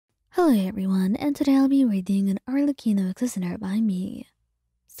Hello everyone, and today I'll be reading an Arlecchino Listener by me.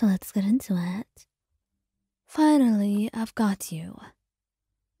 So let's get into it. Finally, I've got you.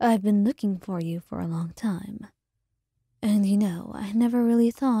 I've been looking for you for a long time. And I never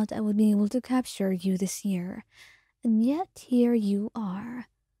really thought I would be able to capture you this year, and yet here you are.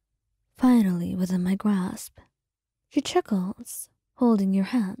 Finally within my grasp. She chuckles, holding your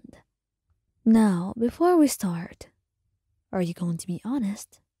hand. Now, before we start, are you going to be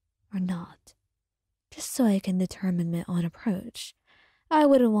honest or not? Just so I can determine my own approach. I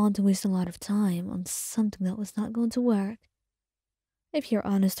wouldn't want to waste a lot of time on something that was not going to work. If you're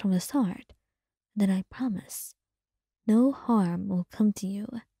honest from the start, then I promise no harm will come to you.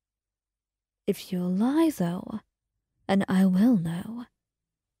 If you lie, though, and I will know,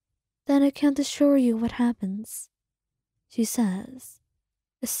 then I can't assure you what happens. She says,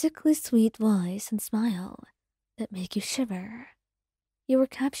 a sickly sweet voice and smile that make you shiver. You were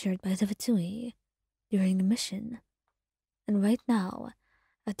captured by the Fatui during the mission, and right now,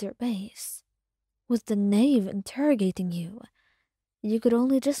 at their base, with the knave interrogating you, you could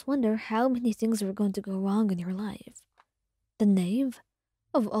only just wonder how many things were going to go wrong in your life. The knave?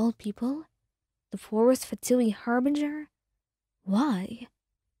 Of all people? The forest Fatui harbinger? Why?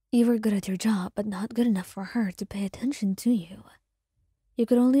 You were good at your job, but not good enough for her to pay attention to you. You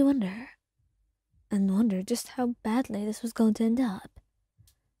could only wonder, and wonder just how badly this was going to end up.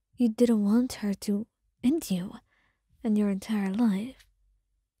 You didn't want her to end you and your entire life,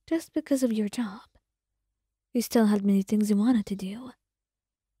 just because of your job. You still had many things you wanted to do.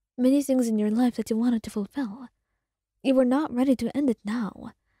 Many things in your life that you wanted to fulfill. You were not ready to end it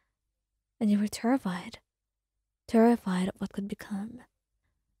now. And you were terrified. Terrified of what could become.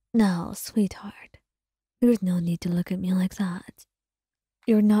 Now, sweetheart, there's no need to look at me like that.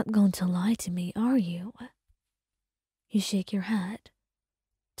 You're not going to lie to me, are you? You shake your head,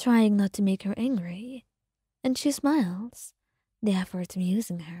 trying not to make her angry, and she smiles, the effort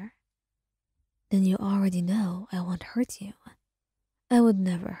amusing her. Then you already know I won't hurt you. I would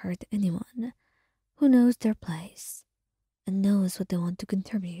never hurt anyone who knows their place and knows what they want to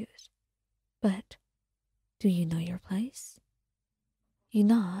contribute. But do you know your place? You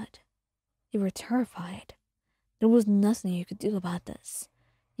nod. You were terrified. There was nothing you could do about this.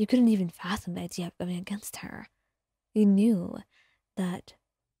 You couldn't even fathom the idea of going against her. You knew that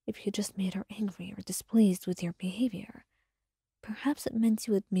if you just made her angry or displeased with your behavior, perhaps it meant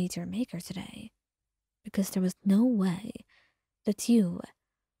you would meet your maker today, because there was no way that you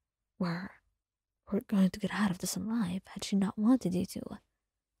were going to get out of this alive had she not wanted you to.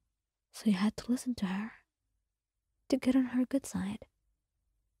 So you had to listen to her, to get on her good side.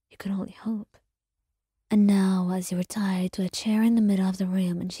 You could only hope. And now, as you were tied to a chair in the middle of the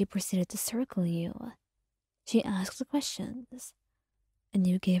room and she proceeded to circle you, she asked the questions, and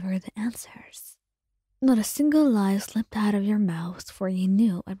you gave her the answers. Not a single lie slipped out of your mouth, for you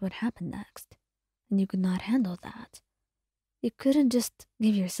knew what would happen next, and you could not handle that. You couldn't just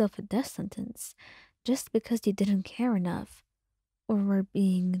give yourself a death sentence just because you didn't care enough or were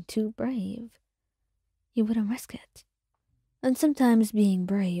being too brave. You wouldn't risk it. And sometimes being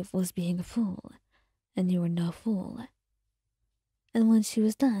brave was being a fool, and you were no fool. And when she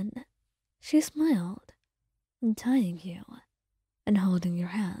was done, she smiled, untying you and holding your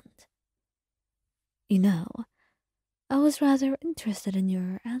hand. I was rather interested in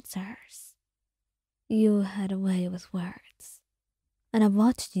your answers. You had a way with words, and I've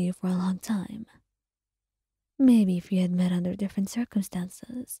watched you for a long time. Maybe if you had met under different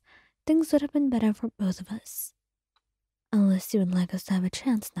circumstances, things would have been better for both of us. Unless you would like us to have a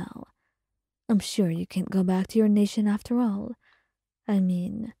chance now. I'm sure you can't go back to your nation after all. I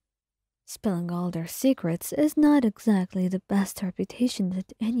mean, spilling all their secrets is not exactly the best reputation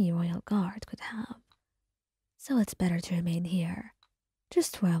that any royal guard could have. So it's better to remain here,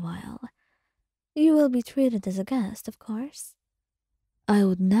 just for a while. You will be treated as a guest, of course. I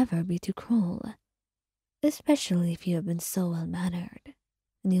would never be too cruel, especially if you have been so well-mannered,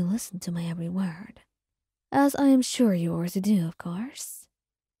 and you listen to my every word. As I am sure you are to do, of course.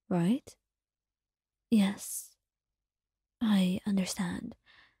 Right? Yes. I understand.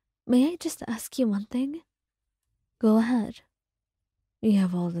 May I just ask you one thing? Go ahead. You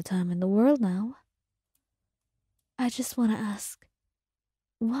have all the time in the world now. I just want to ask,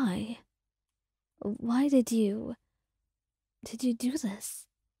 why? Why did you do this?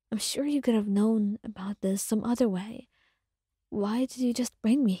 I'm sure you could have known about this some other way. Why did you just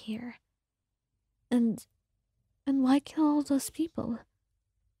bring me here? And why kill all those people?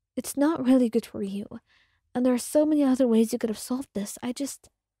 It's not really good for you, and there are so many other ways you could have solved this.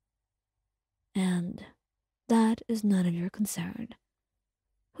 And that is none of your concern.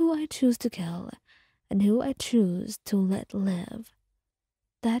 Who I choose to kill and who I choose to let live,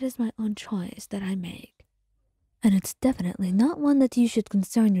 that is my own choice that I make. And it's definitely not one that you should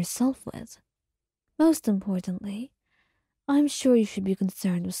concern yourself with. Most importantly, I'm sure you should be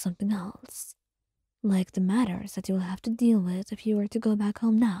concerned with something else, like the matters that you'll have to deal with if you were to go back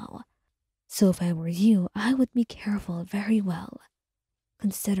home now. So if I were you, I would be careful very well,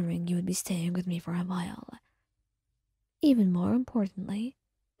 considering you would be staying with me for a while. Even more importantly,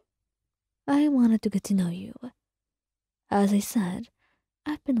 I wanted to get to know you. As I said,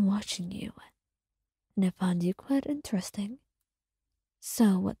 I've been watching you, and I found you quite interesting.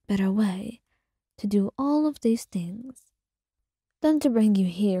 So what better way to do all of these things than to bring you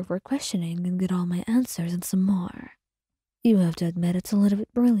here for questioning and get all my answers and some more? You have to admit it's a little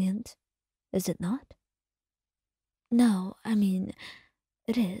bit brilliant, is it not? No, I mean,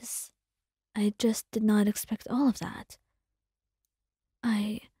 it is. I just did not expect all of that.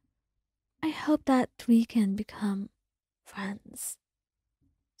 I I hope that we can become friends,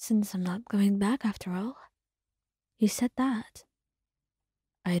 since I'm not going back after all. You said that.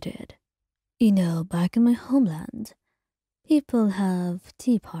 I did. You know, back in my homeland, people have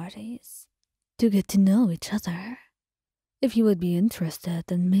tea parties to get to know each other. If you would be interested,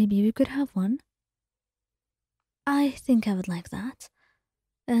 then maybe we could have one. I think I would like that,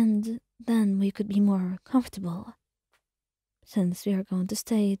 and then we could be more comfortable, since we are going to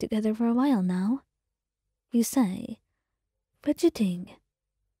stay together for a while now. You say, fidgeting,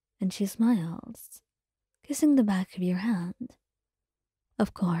 and she smiles, kissing the back of your hand.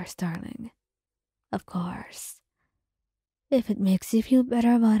 Of course, darling. Of course. If it makes you feel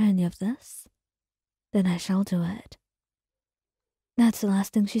better about any of this, then I shall do it. That's the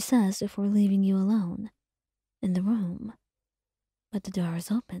last thing she says before leaving you alone in the room. But the door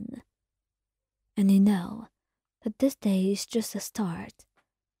is open, and you know that this day is just the start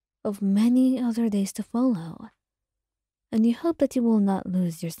of many other days to follow, and you hope that you will not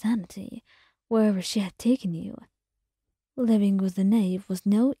lose your sanity wherever she had taken you. Living with the knave was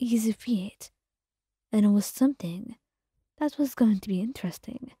no easy feat, and it was something that was going to be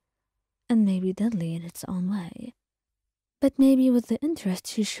interesting, and maybe deadly in its own way. But maybe with the interest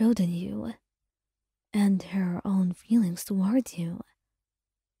she showed in you, and her own feelings towards you,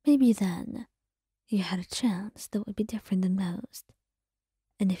 maybe then you had a chance that would be different than most.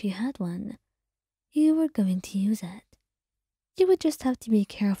 And if you had one, you were going to use it. You would just have to be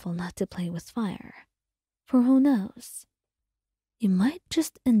careful not to play with fire, for who knows? You might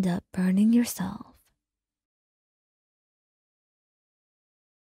just end up burning yourself.